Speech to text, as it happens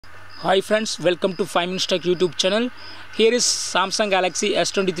Hi friends, welcome to 5 Minutes Tech YouTube channel. Here is Samsung Galaxy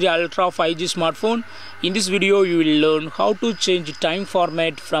S23 Ultra 5G smartphone. In this video you will learn how to change time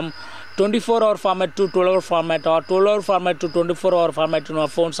format from 24-hour format to 12-hour format or 12-hour format to 24-hour format in our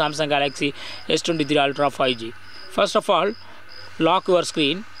phone Samsung Galaxy S23 Ultra 5G. First of all, lock your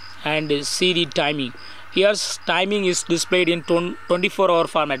screen and see the timing. Here's timing is displayed in 24-hour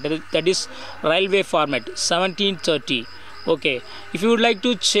format, that is railway format 17:30. Okay, if you would like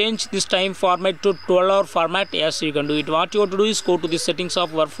to change this time format to 12-hour format, yes, you can do it. What you have to do is go to the settings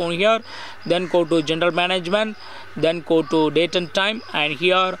of your phone here, then go to general management, then go to date and time, and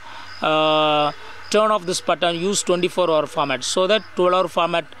here turn off this button, use 24-hour format, so that 12-hour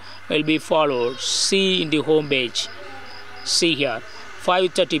format will be followed. See in the home page, see here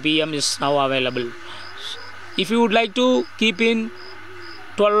 5:30 p.m. is now available. If you would like to keep in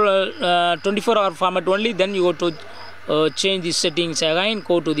 24-hour format only, then you go to change the settings again,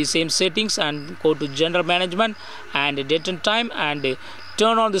 go to the same settings and go to general management and date and time, and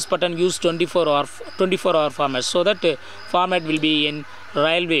turn on this button, use 24-hour format, so that format will be in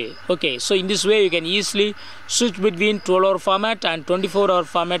railway. Okay, so in this way you can easily switch between 12-hour format and 24-hour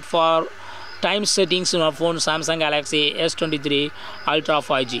format for time settings in our phone Samsung Galaxy S23 Ultra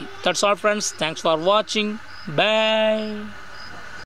 5G. That's all friends, thanks for watching, bye.